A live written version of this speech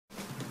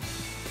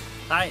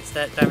Hi, it's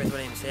David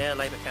Williams here,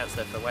 Labour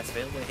Councillor for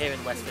Westfield. We're here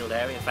in Westfield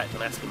area, in fact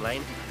on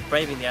Simpson-Laing,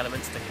 braving the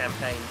elements to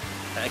campaign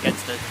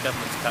against the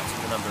government's cuts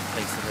in the number of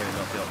police here in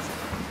North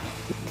Yorkshire.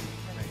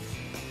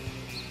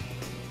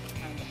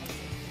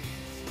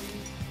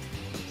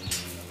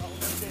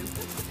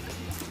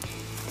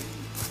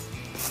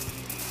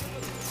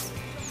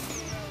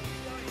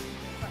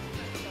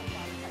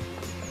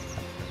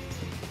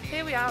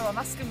 Here we are on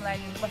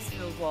Simpson-Laing in the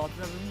Westfield ward.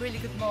 We're having a really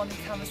good morning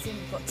canvassing.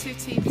 We've got two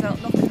teams out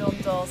knocking on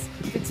doors,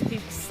 getting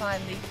people to sign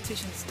the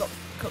petition to stop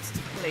cuts to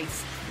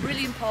police.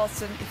 Really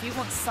important. If you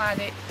want to sign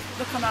it,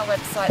 look on our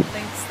website,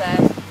 links there.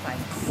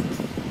 Thanks.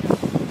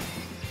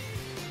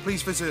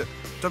 Please visit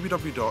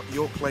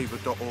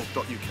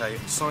www.yorklabour.org.uk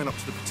and sign up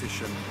to the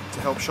petition to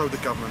help show the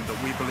government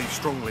that we believe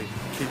strongly in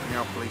keeping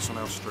our police on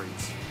our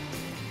streets.